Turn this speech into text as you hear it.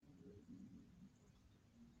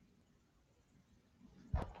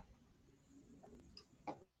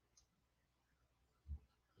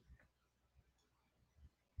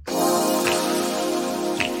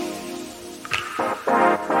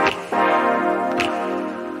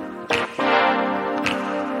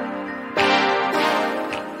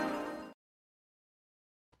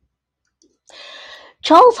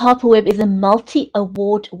Charles Harper Webb is a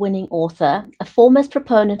multi-award winning author, a foremost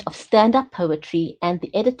proponent of stand-up poetry, and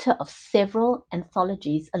the editor of several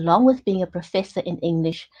anthologies, along with being a professor in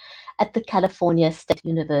English at the California State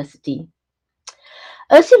University.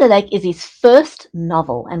 Ursula Lake is his first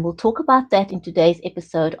novel, and we'll talk about that in today's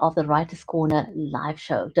episode of the Writers' Corner live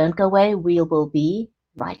show. Don't go away, we will be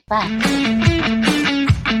right back.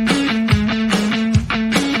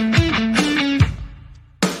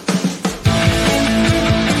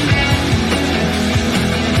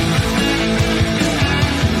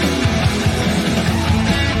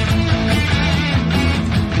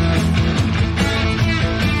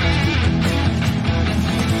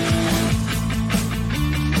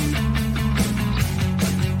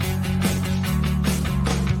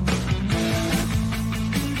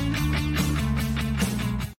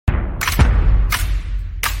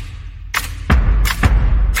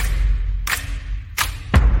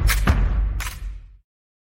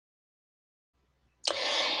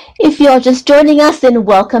 If you're just joining us, then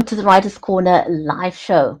welcome to the Writers' Corner live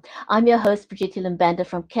show. I'm your host, Brigitte Limbanda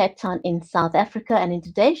from Cape Town in South Africa, and in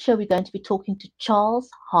today's show, we're going to be talking to Charles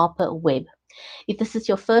Harper Webb. If this is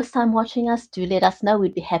your first time watching us, do let us know.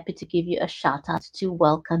 We'd be happy to give you a shout out to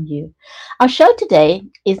welcome you. Our show today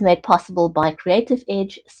is made possible by Creative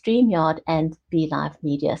Edge, StreamYard, and BeLive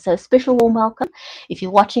Media. So a special warm welcome. If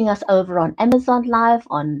you're watching us over on Amazon Live,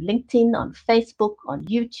 on LinkedIn, on Facebook, on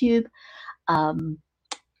YouTube,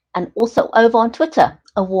 and also over on Twitter,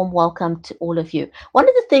 a warm welcome to all of you. One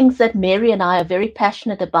of the things that Mary and I are very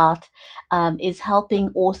passionate about is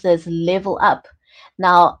helping authors level up.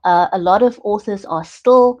 Now, a lot of authors are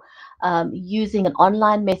still using an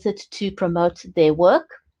online method to promote their work.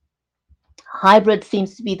 Hybrid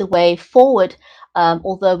seems to be the way forward,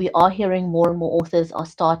 although we are hearing more and more authors are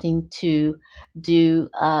starting to do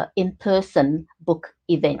in-person book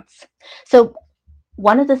events. So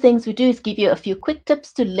one of the things we do is give you a few quick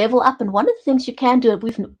tips to level up. And one of the things you can do,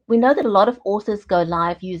 we know that a lot of authors go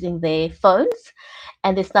live using their phones,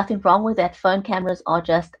 and there's nothing wrong with that. Phone cameras are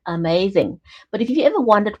just amazing. But if you ever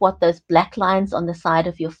wondered what those black lines on the side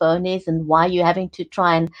of your phone is and why you're having to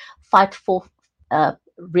try and fight for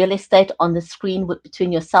real estate on the screen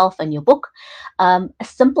between yourself and your book, a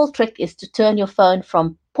simple trick is to turn your phone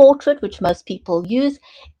from portrait, which most people use,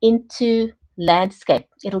 into landscape.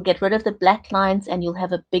 It'll get rid of the black lines and you'll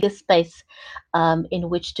have a bigger space in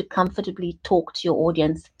which to comfortably talk to your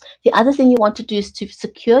audience. The other thing you want to do is to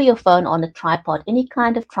secure your phone on a tripod, any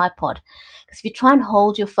kind of tripod. Because if you try and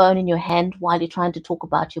hold your phone in your hand while you're trying to talk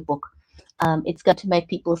about your book, it's going to make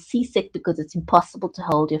people seasick because it's impossible to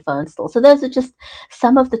hold your phone still. So those are just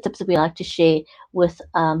some of the tips that we like to share with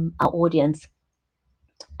our audience.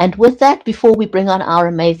 And with that, before we bring on our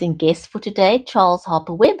amazing guest for today, Charles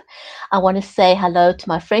Harper Webb, I want to say hello to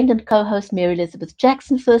my friend and co-host, Mary Elizabeth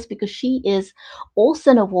Jackson, first, because she is also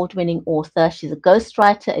an award-winning author. She's a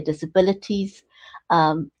ghostwriter, a disabilities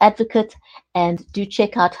advocate, and do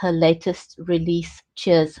check out her latest release,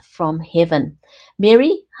 Cheers from Heaven.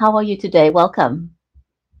 Mary, how are you today? Welcome.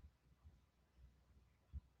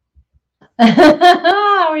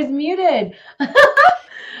 I was muted.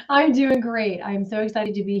 I'm doing great. I'm so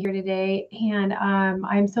excited to be here today, and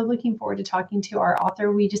I'm so looking forward to talking to our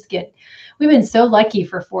author. We've been so lucky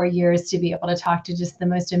for 4 years to be able to talk to just the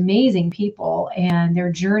most amazing people and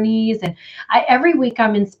their journeys. And every week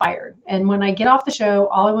I'm inspired. And when I get off the show,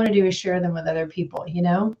 all I want to do is share them with other people, you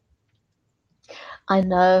know? I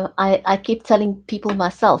know. I keep telling people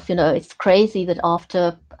myself, it's crazy that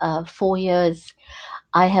after 4 years,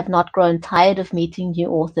 I have not grown tired of meeting new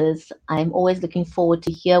authors. I'm always looking forward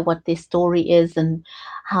to hear what their story is and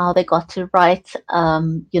how they got to write.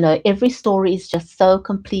 Every story is just so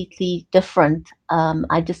completely different.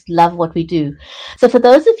 I just love what we do. So for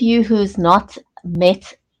those of you who's not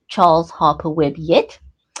met Charles Harper Webb yet,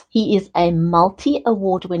 he is a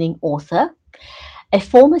multi-award-winning author, a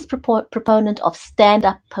foremost proponent of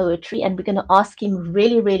stand-up poetry, and we're going to ask him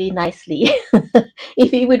really, really nicely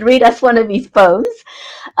if he would read us one of his poems.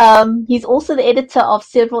 He's also the editor of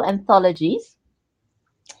several anthologies.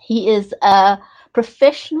 He is a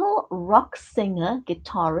professional rock singer,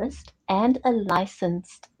 guitarist, and a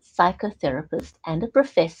licensed psychotherapist and a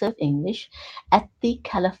professor of English at the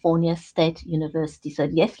California State University. So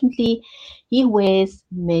definitely he wears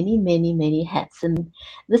many, many, many hats. And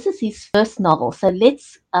this is his first novel. So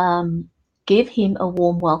let's give him a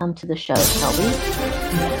warm welcome to the show, shall we?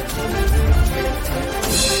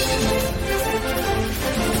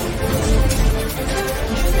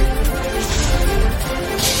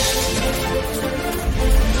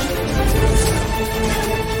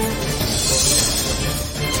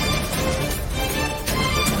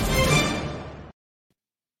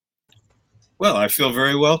 Well, I feel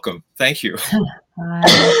very welcome. Thank you.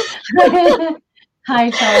 Hi.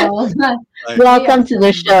 Hi, Charles. Welcome to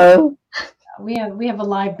the show. We have a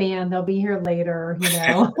live band. They'll be here later, you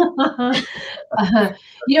know. It's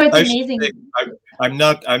I should amazing. say, I'm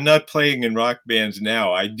not playing in rock bands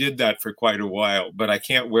now. I did that for quite a while, but I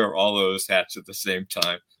can't wear all those hats at the same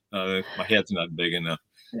time. My head's not big enough.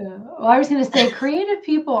 Yeah. Well, I was going to say, creative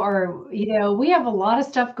people are, we have a lot of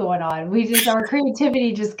stuff going on. Our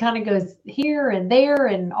creativity just kind of goes here and there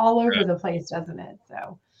and all over the place, doesn't it?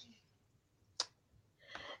 So,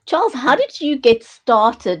 Charles, how did you get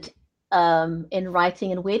started in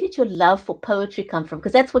writing, and where did your love for poetry come from?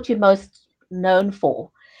 Because that's what you're most known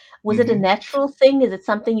for. Was it a natural thing? Is it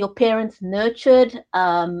something your parents nurtured?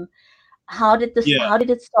 How did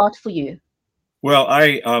it start for you? Well,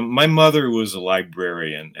 my mother was a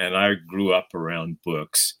librarian, and I grew up around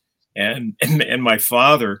books. And my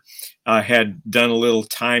father had done a little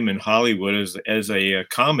time in Hollywood as a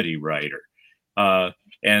comedy writer,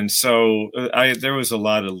 and so there was a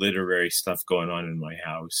lot of literary stuff going on in my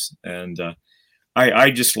house, and I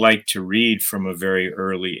just liked to read from a very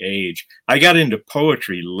early age. I got into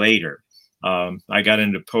poetry later. I got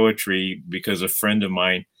into poetry because a friend of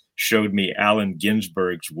mine showed me Allen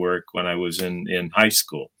Ginsberg's work when I was in high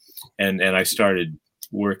school, and I started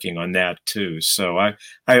working on that too. So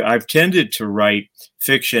I've tended to write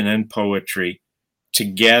fiction and poetry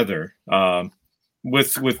together,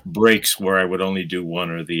 with breaks where I would only do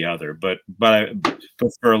one or the other. But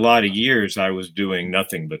for a lot of years I was doing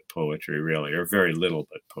nothing but poetry, really, or very little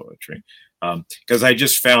but poetry, because I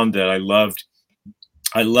just found that I loved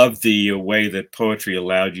the way that poetry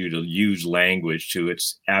allowed you to use language to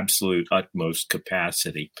its absolute utmost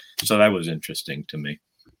capacity. So that was interesting to me.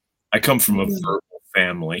 I come from a verbal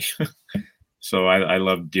family, so I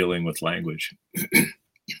love dealing with language.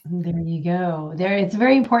 there you go. It's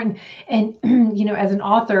very important. And, as an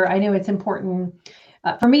author, I know it's important.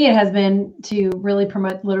 For me, it has been to really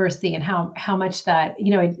promote literacy and how much that,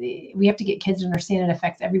 we have to get kids to understand it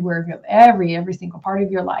affects every single part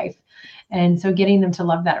of your life. And so getting them to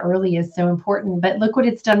love that early is so important. But look what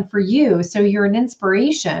it's done for you. So you're an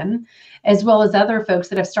inspiration, as well as other folks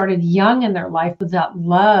that have started young in their life with that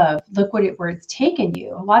love. Look where it's taken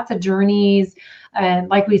you. Lots of journeys. And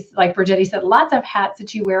like Brigitte said, lots of hats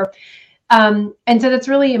that you wear. And so that's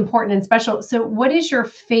really important and special. So what is your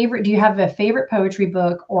favorite? Do you have a favorite poetry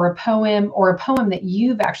book or a poem that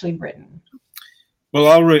you've actually written? Well,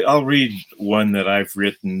 I'll read one that I've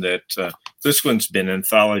written. That this one's been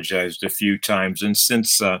anthologized a few times, and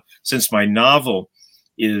since my novel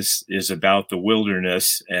is about the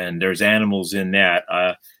wilderness and there's animals in that,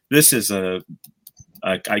 this is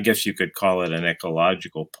I guess you could call it an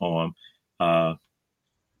ecological poem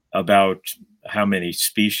about how many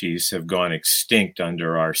species have gone extinct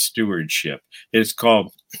under our stewardship. It's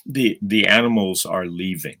called The Animals Are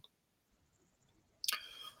Leaving.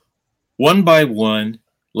 One by one,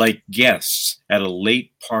 like guests at a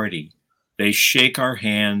late party, they shake our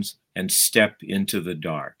hands and step into the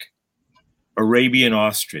dark. Arabian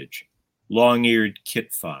ostrich, long-eared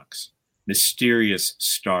kit fox, mysterious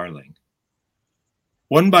starling.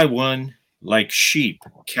 One by one, like sheep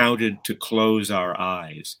counted to close our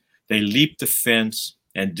eyes, they leap the fence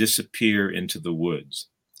and disappear into the woods.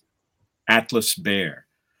 Atlas bear,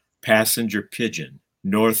 passenger pigeon,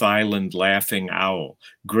 North Island laughing owl,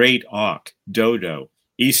 great auk, dodo,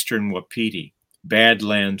 eastern wapiti,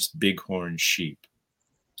 Badlands bighorn sheep.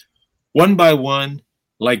 One by one,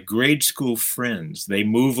 like grade school friends, they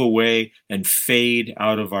move away and fade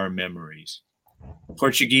out of our memories.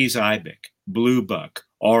 Portuguese ibex, blue buck,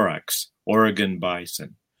 aurochs, Oregon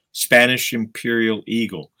bison, Spanish imperial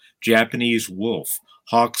eagle, Japanese wolf,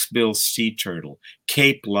 hawksbill sea turtle,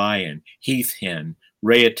 Cape lion, heath hen,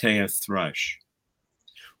 Rhaetia thrush.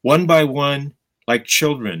 One by one, like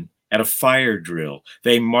children at a fire drill,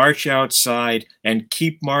 they march outside and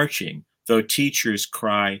keep marching, though teachers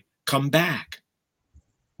cry, "Come back."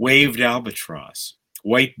 Waved albatross,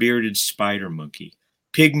 white-bearded spider monkey,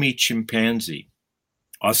 pygmy chimpanzee,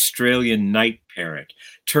 Australian night parrot,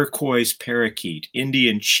 turquoise parakeet,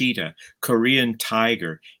 Indian cheetah, Korean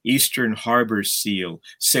tiger, eastern harbor seal,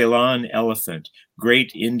 Ceylon elephant,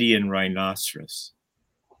 great Indian rhinoceros.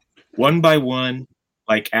 One by one,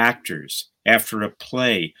 like actors after a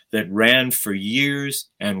play that ran for years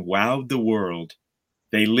and wowed the world,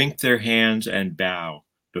 they link their hands and bow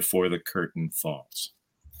before the curtain falls.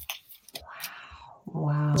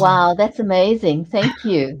 Wow. Wow, that's amazing. Thank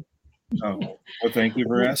you. Oh, well, thank you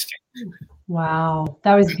for asking. Wow,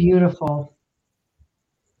 that was beautiful.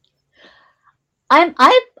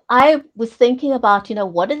 I was thinking about,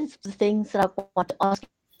 what are the things that I want to ask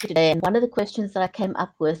today, and one of the questions that I came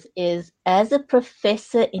up with is, as a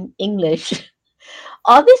professor in English,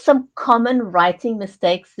 are there some common writing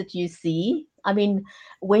mistakes that you see? I mean,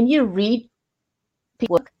 when you read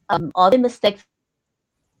people's work, are there mistakes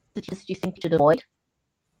that you think you should avoid?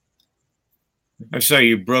 I'm sorry,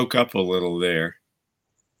 you broke up a little there.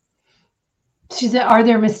 She said, are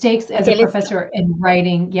there mistakes as a professor in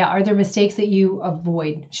writing? Yeah, are there mistakes that you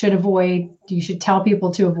should avoid, you should tell people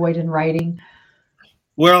to avoid in writing?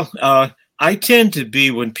 Well, I tend to be,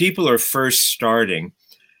 when people are first starting,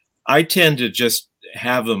 I tend to just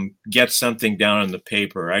have them get something down on the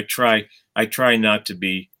paper. I try not to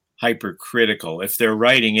be hypercritical. If they're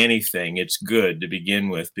writing anything, it's good to begin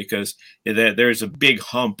with, because there's a big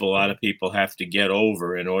hump a lot of people have to get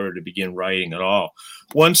over in order to begin writing at all.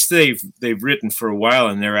 Once they've written for a while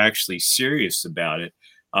and they're actually serious about it,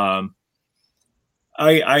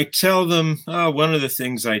 I tell them, one of the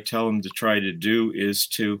things I tell them to try to do is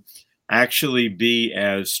to actually be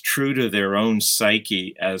as true to their own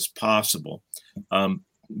psyche as possible.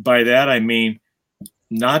 By that, I mean,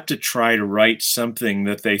 not to try to write something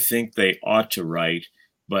that they think they ought to write,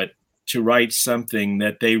 but to write something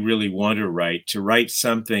that they really want to write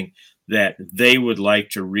something that they would like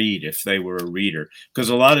to read if they were a reader. Because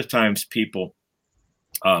a lot of times people,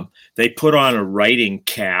 they put on a writing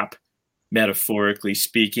cap, metaphorically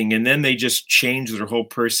speaking, and then they just change their whole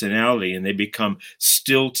personality and they become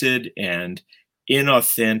stilted and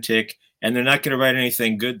inauthentic, and they're not going to write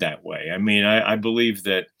anything good that way. I mean, I believe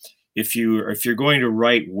that if you're going to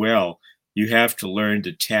write well, you have to learn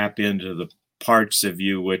to tap into the parts of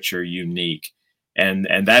you which are unique, and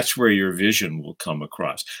that's where your vision will come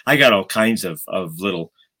across. I got all kinds of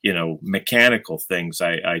little, mechanical things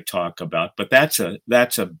I talk about, but that's a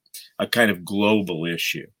kind of global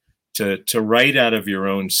issue. To write out of your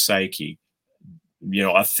own psyche,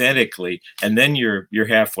 authentically, and then you're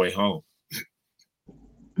halfway home.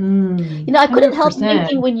 I couldn't help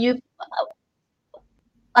thinking when you,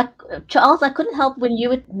 Charles, I couldn't help when you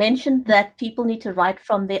had mentioned that people need to write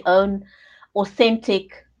from their own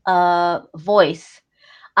authentic voice.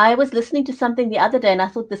 I was listening to something the other day, and I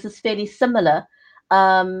thought this is fairly similar.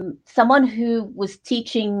 Someone who was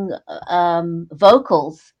teaching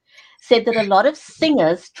vocals said that a lot of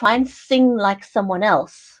singers try and sing like someone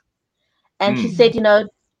else. And she said,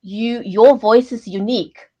 your voice is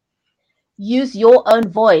unique. Use your own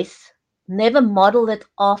voice. Never model it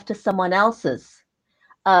after someone else's.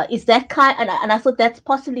 Is that kind? And I thought that's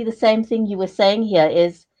possibly the same thing you were saying here,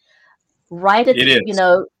 is write it,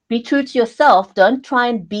 be true to yourself. Don't try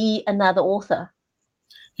and be another author.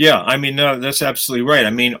 Yeah, I mean, no, that's absolutely right. I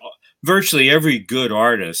mean, virtually every good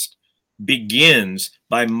artist begins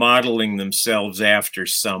by modeling themselves after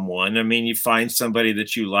someone. I mean, you find somebody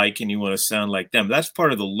that you like and you want to sound like them. That's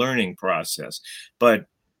part of the learning process. But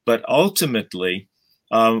ultimately,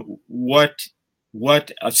 what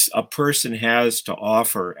a person has to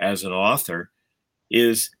offer as an author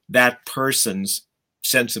is that person's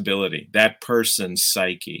sensibility, that person's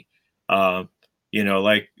psyche.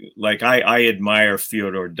 Like I admire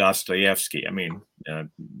Fyodor Dostoevsky. I mean,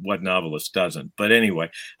 what novelist doesn't? But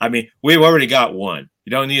anyway, I mean, we've already got one. You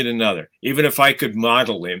don't need another. Even if I could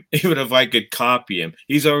model him, even if I could copy him,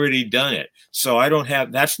 he's already done it. So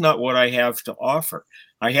that's not what I have to offer.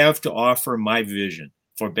 I have to offer my vision.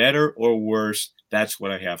 For better or worse, that's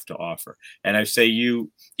what I have to offer. And I say,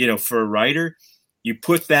 for a writer, you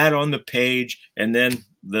put that on the page, and then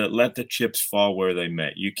let the chips fall where they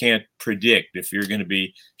may. You can't predict if you're going to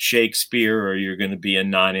be Shakespeare or you're going to be a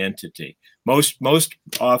non-entity. Most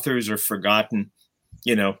authors are forgotten,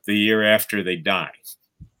 the year after they die.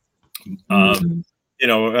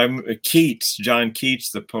 Keats, John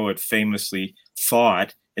Keats, the poet, famously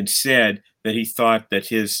thought and said that he thought that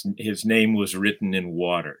his name was written in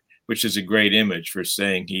water, which is a great image for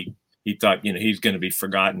saying he thought, he's going to be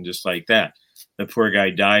forgotten just like that. The poor guy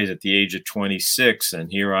dies at the age of 26,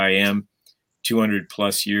 and here I am 200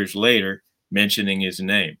 plus years later mentioning his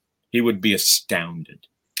name. He would be astounded.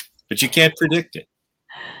 But you can't predict it.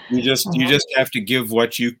 You just have to give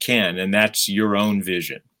what you can, and that's your own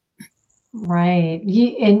vision. Right.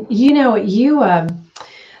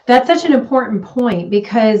 That's such an important point,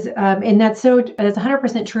 because and that's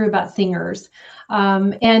 100% true about singers.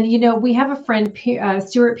 We have a friend,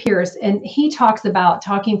 Stuart Pierce, and he talks about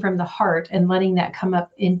talking from the heart and letting that come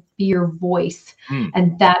up and be your voice.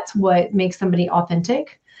 And that's what makes somebody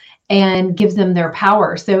authentic and gives them their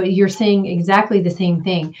power. So you're saying exactly the same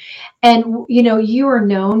thing. And, you are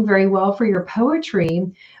known very well for your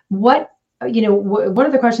poetry. One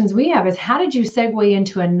of the questions we have is, how did you segue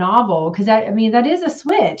into a novel? Because that is a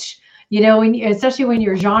switch. especially when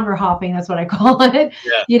you're genre hopping, that's what I call it.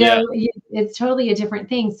 It's totally a different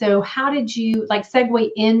thing. So how did you like segue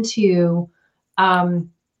into,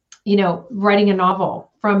 writing a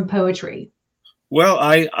novel from poetry? Well,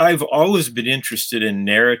 I've always been interested in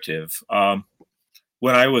narrative.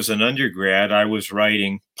 When I was an undergrad, I was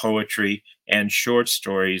writing poetry and short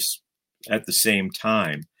stories at the same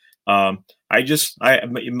time. A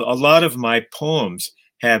lot of my poems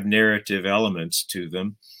have narrative elements to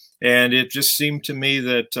them, and it just seemed to me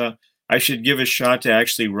that I should give a shot to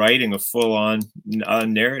actually writing a full-on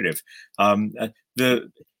narrative. I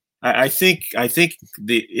think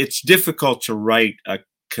it's difficult to write a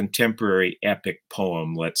contemporary epic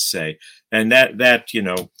poem, let's say, and that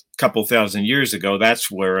couple thousand years ago,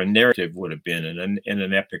 that's where a narrative would have been in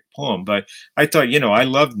an epic poem. But I thought, I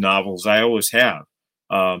loved novels. I always have.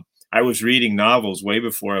 I was reading novels way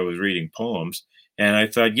before I was reading poems. And I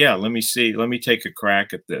thought, let me take a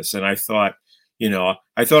crack at this. And I thought,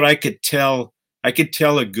 I could tell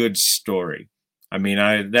a good story. I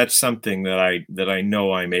mean, that's something that I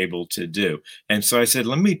know I'm able to do. And so I said,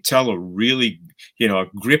 let me tell a really, a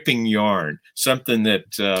gripping yarn, something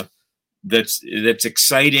that's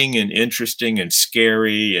exciting and interesting and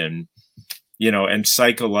scary and and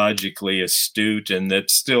psychologically astute, and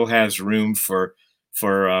that still has room for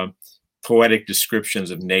poetic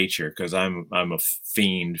descriptions of nature, because I'm a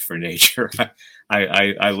fiend for nature.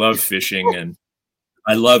 I love fishing, and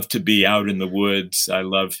I love to be out in the woods. I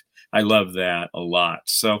love that a lot.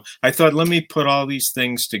 So I thought, let me put all these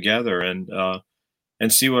things together and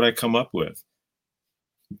see what I come up with.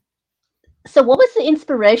 So what was the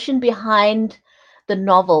inspiration behind the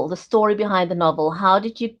novel, the story behind the novel? How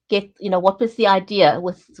did you get, what was the idea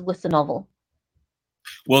with the novel?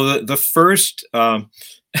 Well, the first the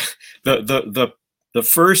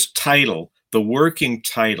first title, the working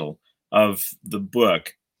title of the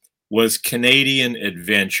book was Canadian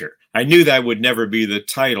Adventure. I knew that would never be the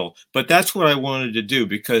title, but that's what I wanted to do,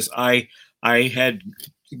 because I had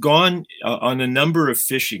gone on a number of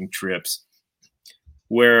fishing trips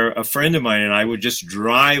where a friend of mine and I would just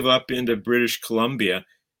drive up into British Columbia,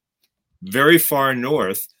 very far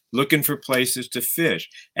north, looking for places to fish.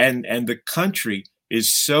 And the country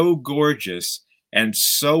is so gorgeous and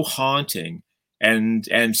so haunting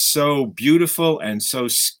and so beautiful and so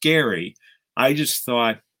scary. I just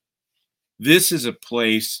thought, this is a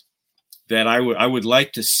place that I would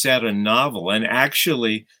like to set a novel. And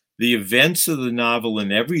actually, the events of the novel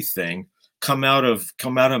and everything come out of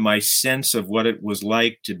my sense of what it was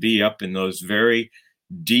like to be up in those very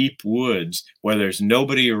deep woods where there's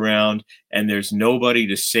nobody around and there's nobody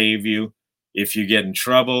to save you if you get in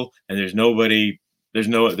trouble, and there's no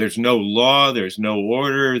law, there's no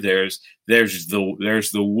order, there's the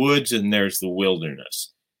woods and there's the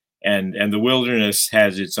wilderness, and the wilderness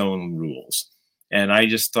has its own rules. And I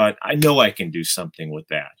just thought, I know I can do something with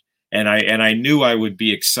that. And I knew I would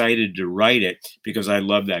be excited to write it because I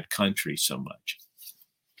love that country so much.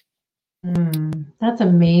 That's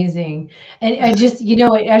amazing. And I just,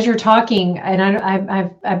 as you're talking, and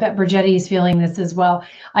I bet Brigetti is feeling this as well.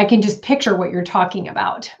 I can just picture what you're talking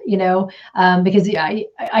about, because I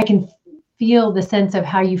can feel the sense of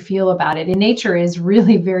how you feel about it. And nature is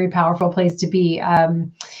really very powerful place to be.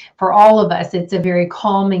 For all of us, it's a very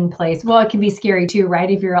calming place. Well, it can be scary too,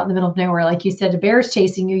 right? If you're out in the middle of nowhere, like you said, a bear's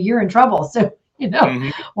chasing you, you're in trouble. So,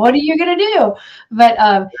 what are you going to do? But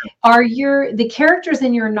are the characters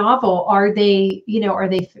in your novel,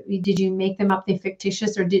 did you make them up, they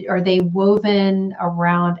fictitious, or are they woven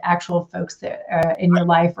around actual folks that in your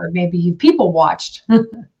life, or maybe you people watched? No,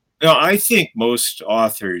 I think most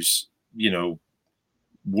authors,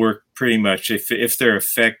 work pretty much, if they're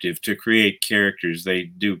effective to create characters, they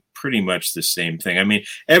do pretty much the same thing. I mean,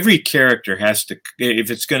 every character has to,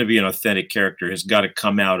 if it's going to be an authentic character, has got to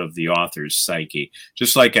come out of the author's psyche,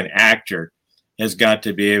 just like an actor has got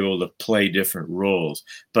to be able to play different roles.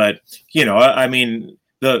 But I mean,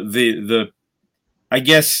 my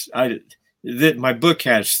book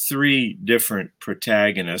has 3 different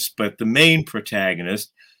protagonists, but the main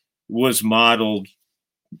protagonist was modeled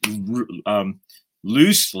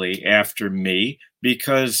loosely after me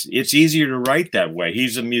because it's easier to write that way.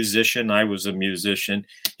 He's a musician. I was a musician.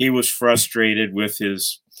 He was frustrated with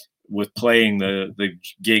playing the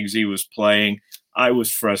gigs he was playing. I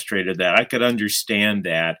was frustrated that I could understand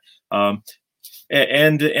that. And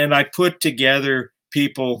I put together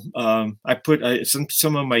people. I put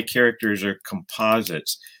some of my characters are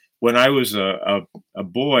composites. When I was a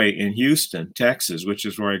boy in Houston, Texas, which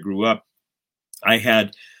is where I grew up, I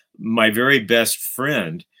had my very best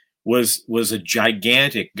friend was a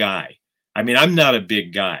gigantic guy. I mean, I'm not a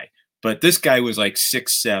big guy, but this guy was like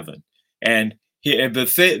 6'7", And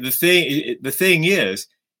the thing is,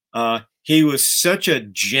 he was such a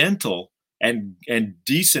gentle and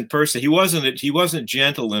decent person. He wasn't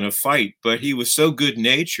gentle in a fight, but he was so good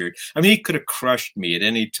natured. I mean, he could have crushed me at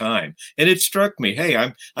any time. And it struck me, hey,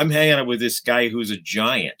 I'm hanging out with this guy who's a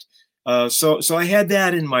giant. So I had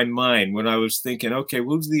that in my mind when I was thinking, okay,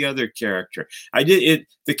 who's the other character? The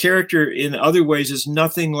character in other ways is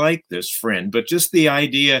nothing like this friend, but just the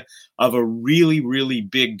idea of a really, really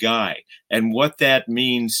big guy and what that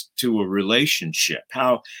means to a relationship,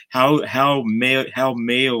 how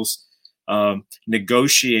males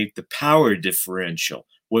negotiate the power differential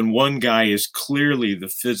when one guy is clearly the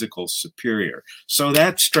physical superior. So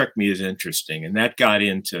that struck me as interesting, and that got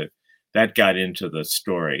into the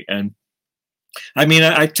story. And I mean,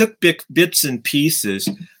 I took bits and pieces,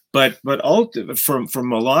 but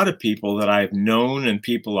from a lot of people that I've known and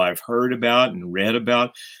people I've heard about and read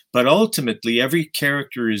about. But ultimately, every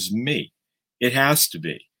character is me. It has to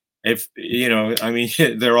be. If I mean,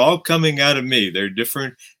 they're all coming out of me. They're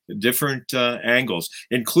different angles,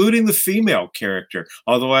 including the female character.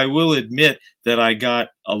 Although I will admit that I got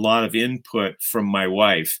a lot of input from my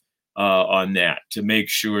wife on that to make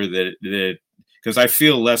sure that because I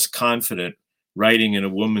feel less confident writing in a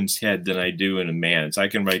woman's head than I do in a man's. I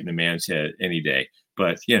can write in a man's head any day,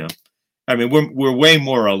 but I mean, we're way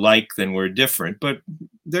more alike than we're different, but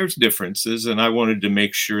there's differences, and I wanted to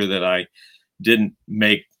make sure that I didn't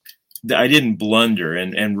blunder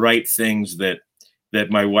and write things that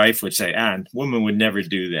my wife would say, woman would never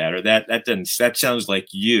do that, or that sounds like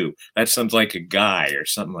you. That sounds like a guy or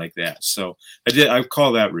something like that. So I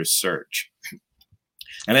call that research.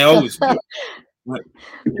 And I always do.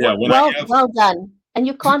 Well done. And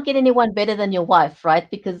you can't get anyone better than your wife, right?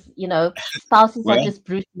 Because, spouses are just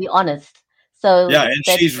brutally honest. So yeah, and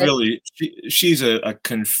she's a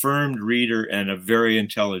confirmed reader and a very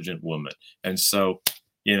intelligent woman. And so,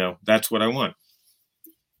 that's what I want.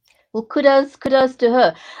 Well, kudos to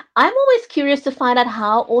her. I'm always curious to find out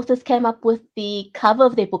how authors came up with the cover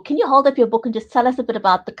of their book. Can you hold up your book and just tell us a bit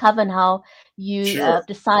about the cover and how you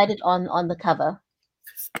decided on the cover?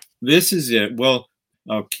 This is it. Well,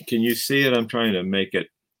 can you see it? I'm trying to make it.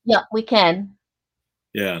 Yeah, we can.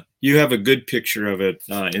 Yeah, you have a good picture of it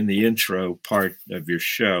in the intro part of your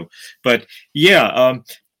show. But yeah,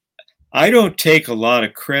 I don't take a lot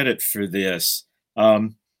of credit for this.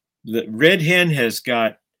 The Red Hen has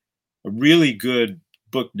got really good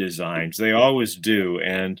book designs. They always do.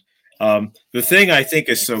 And the thing I think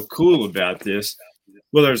is so cool about this,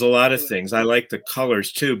 well, there's a lot of things. I like the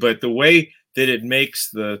colors too, but the way that it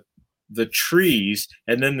makes the trees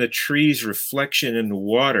and then the trees reflection in the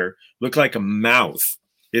water look like a mouth.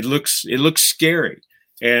 It looks scary.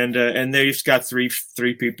 And they've got three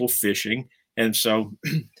people fishing. And so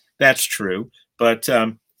that's true. But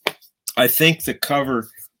I think the cover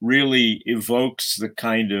really evokes the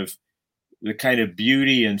kind of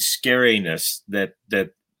beauty and scariness that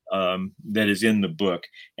is in the book.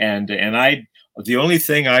 And the only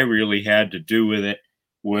thing I really had to do with it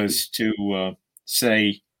was to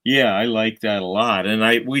say, yeah, I like that a lot.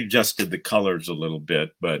 And we adjusted the colors a little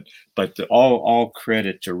bit, but all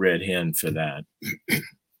credit to Red Hen for that.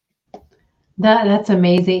 That's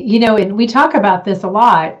amazing. And we talk about this a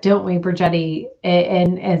lot, don't we, Brigetti?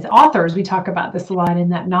 And as authors, we talk about this a lot, in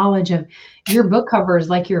that knowledge of your book cover is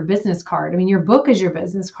like your business card. I mean, your book is your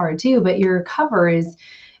business card too, but your cover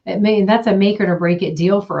that's a make it or break it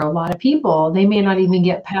deal for a lot of people. They may not even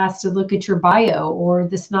get past to look at your bio or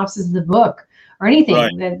the synopsis of the book or anything.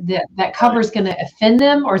 Right. That cover is going to offend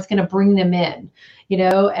them or it's going to bring them in.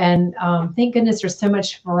 And thank goodness there's so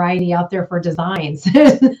much variety out there for designs.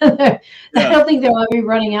 I don't think they'll be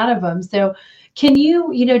running out of them. So can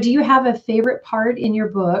you, do you have a favorite part in your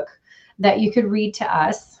book that you could read to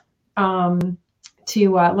us to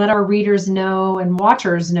let our readers know and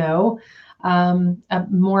watchers know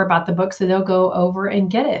more about the book so they'll go over and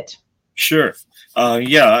get it? Sure.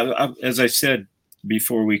 As I said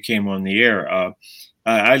before we came on the air,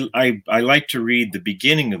 I like to read the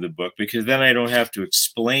beginning of the book because then I don't have to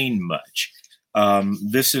explain much.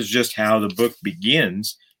 This is just how the book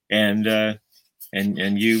begins, and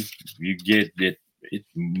you get it. It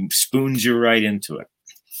spoons you right into it.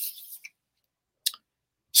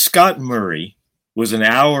 Scott Murray was an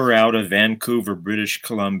hour out of Vancouver, British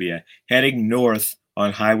Columbia, heading north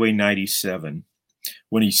on Highway 97,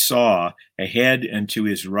 when he saw, ahead and to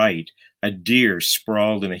his right, a deer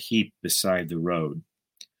sprawled in a heap beside the road.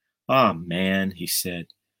 "Ah, man," he said,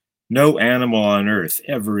 "no animal on earth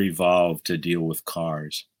ever evolved to deal with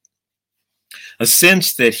cars." A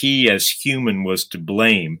sense that he, as human, was to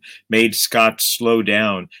blame made Scott slow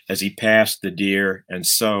down as he passed the deer and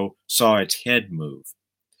so saw its head move.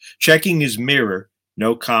 Checking his mirror,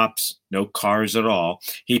 no cops, no cars at all,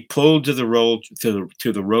 he pulled to the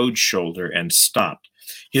road shoulder and stopped.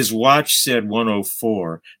 His watch said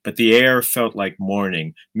 1:04, but the air felt like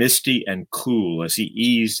morning, misty and cool as he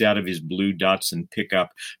eased out of his blue Datsun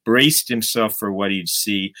pickup, braced himself for what he'd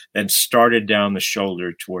see, then started down the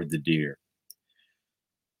shoulder toward the deer.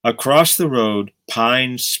 Across the road,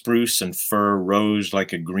 pine, spruce, and fir rose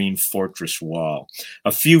like a green fortress wall.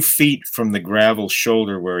 A few feet from the gravel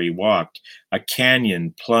shoulder where he walked, a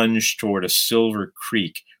canyon plunged toward a silver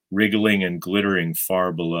creek, wriggling and glittering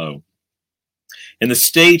far below. In the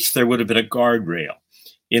States, there would have been a guardrail.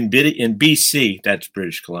 In BC, that's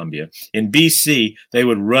British Columbia, in BC, they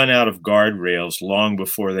would run out of guardrails long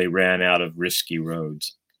before they ran out of risky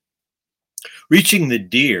roads. Reaching the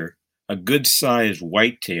deer, a good-sized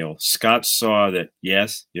whitetail, Scott saw that,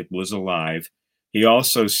 yes, it was alive. He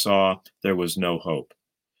also saw there was no hope.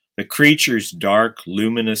 The creature's dark,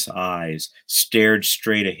 luminous eyes stared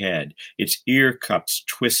straight ahead, its ear cups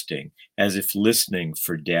twisting as if listening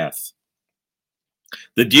for death.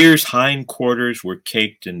 The deer's hindquarters were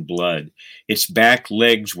caked in blood. Its back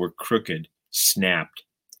legs were crooked, snapped.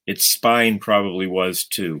 Its spine probably was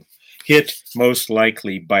too. Hit most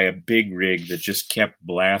likely by a big rig that just kept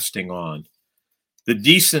blasting on. The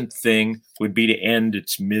decent thing would be to end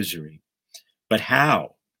its misery. But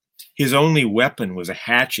how? His only weapon was a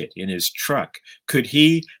hatchet in his truck. Could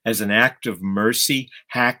he, as an act of mercy,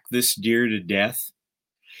 hack this deer to death?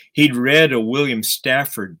 He'd read a William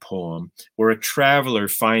Stafford poem where a traveler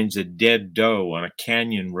finds a dead doe on a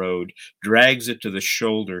canyon road, drags it to the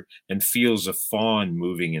shoulder, and feels a fawn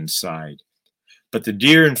moving inside. But the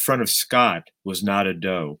deer in front of Scott was not a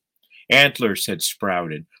doe. Antlers had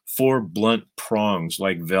sprouted, 4 blunt prongs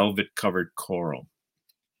like velvet-covered coral.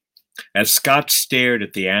 As Scott stared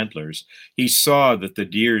at the antlers, he saw that the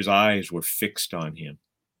deer's eyes were fixed on him.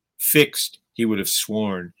 Fixed, he would have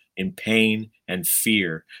sworn, in pain and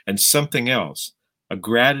fear, and something else, a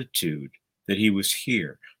gratitude that he was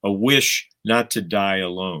here, a wish not to die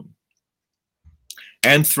alone.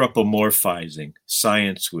 Anthropomorphizing,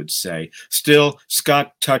 science would say. Still,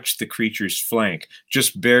 Scott touched the creature's flank,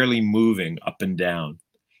 just barely moving up and down.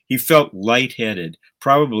 He felt lightheaded,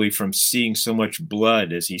 probably from seeing so much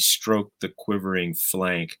blood as he stroked the quivering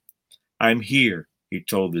flank. "I'm here," he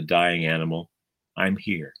told the dying animal. "I'm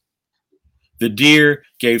here." The deer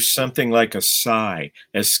gave something like a sigh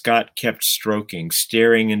as Scott kept stroking,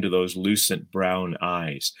 staring into those lucent brown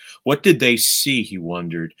eyes. What did they see, he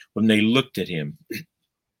wondered, when they looked at him?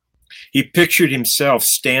 He pictured himself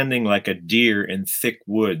standing like a deer in thick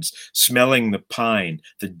woods, smelling the pine,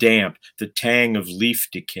 the damp, the tang of leaf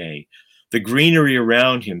decay. The greenery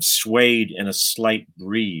around him swayed in a slight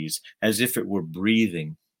breeze, as if it were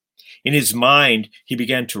breathing. In his mind, he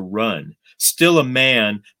began to run. Still a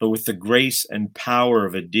man, but with the grace and power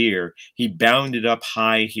of a deer, he bounded up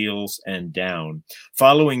high hills and down,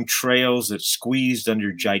 following trails that squeezed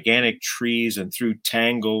under gigantic trees and through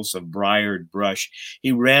tangles of briared brush.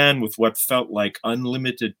 He ran with what felt like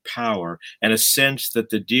unlimited power and a sense that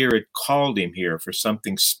the deer had called him here for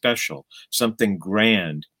something special, something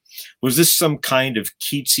grand. Was this some kind of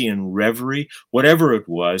Keatsian reverie? Whatever it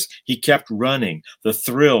was, he kept running, the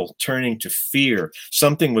thrill turning to fear.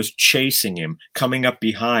 Something was chasing him, coming up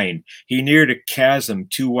behind. He neared a chasm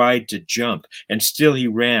too wide to jump, and still he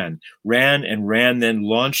ran, then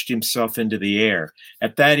launched himself into the air.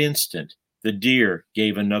 At that instant, the deer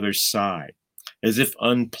gave another sigh. As if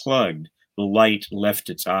unplugged, the light left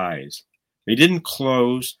its eyes. They didn't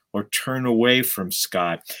close or turn away from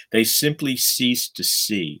Scott. They simply ceased to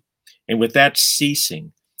see. And with that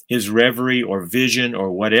ceasing, his reverie or vision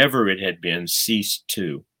or whatever it had been ceased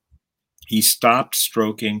too. He stopped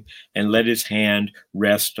stroking and let his hand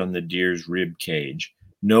rest on the deer's rib cage.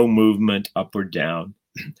 No movement up or down,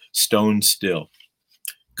 stone still.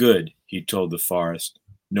 Good, he told the forest.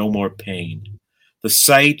 No more pain. The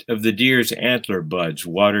sight of the deer's antler buds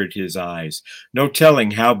watered his eyes. No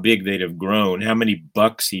telling how big they'd have grown, how many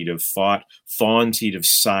bucks he'd have fought, fawns he'd have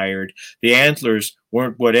sired. The antlers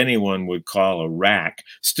weren't what anyone would call a rack.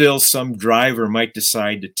 Still, some driver might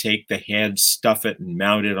decide to take the head, stuff it, and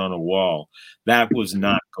mount it on a wall. That was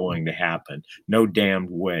not going to happen. No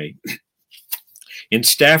damned way. In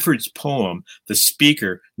Stafford's poem, the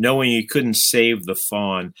speaker, knowing he couldn't save the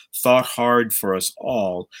fawn, thought hard for us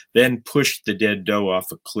all, then pushed the dead doe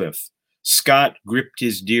off a cliff. Scott gripped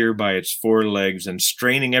his deer by its forelegs and,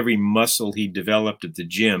 straining every muscle he developed at the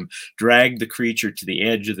gym, dragged the creature to the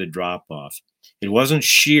edge of the drop-off. It wasn't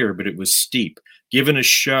sheer, but it was steep. Given a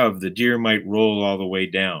shove, the deer might roll all the way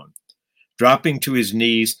down. Dropping to his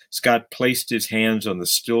knees, Scott placed his hands on the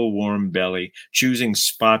still warm belly, choosing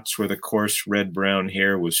spots where the coarse red-brown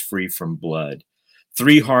hair was free from blood.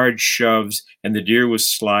 3 hard shoves, and the deer was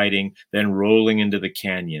sliding, then rolling into the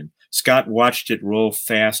canyon. Scott watched it roll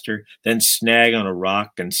faster, then snag on a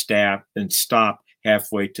rock and stop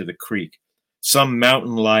halfway to the creek. Some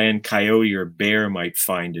mountain lion, coyote, or bear might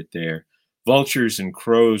find it there. Vultures and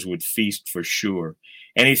crows would feast for sure.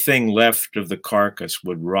 Anything left of the carcass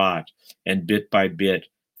would rot and bit by bit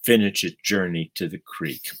finish its journey to the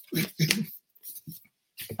creek.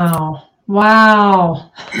 Wow.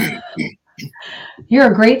 Wow.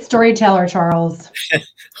 You're a great storyteller, Charles.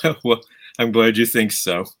 Well, I'm glad you think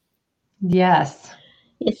so. Yes.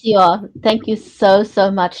 Yes, you are. Thank you so,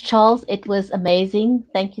 so much, Charles. It was amazing.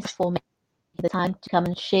 Thank you for making the time to come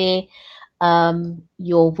and share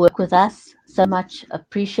your work with us. So much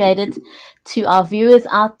appreciated. To our viewers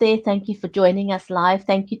out there, thank you for joining us live.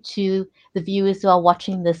 Thank you to the viewers who are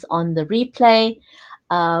watching this on the replay.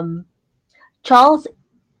 Charles,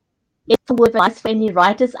 any word of advice for any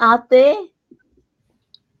writers out there?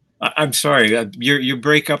 I'm sorry, you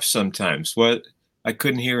break up sometimes. What? I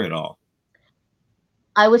couldn't hear it all.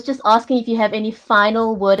 I was just asking if you have any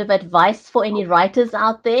final word of advice for any writers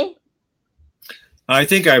out there. I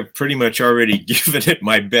think I've pretty much already given it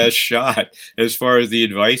my best shot as far as the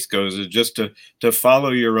advice goes, is just to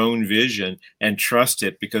follow your own vision and trust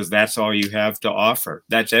it, because that's all you have to offer.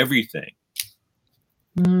 That's everything.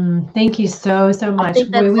 Thank you so much.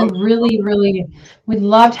 Boy, we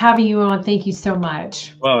loved having you on. Thank you so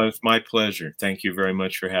much. Well, it's my pleasure. Thank you very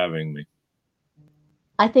much for having me.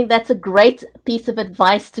 I think that's a great piece of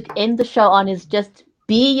advice to end the show on, is just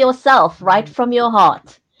be yourself right from your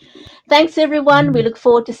heart. Thanks, everyone. We look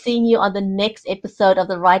forward to seeing you on the next episode of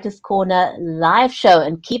the Writers' Corner live show,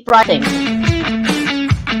 and keep writing.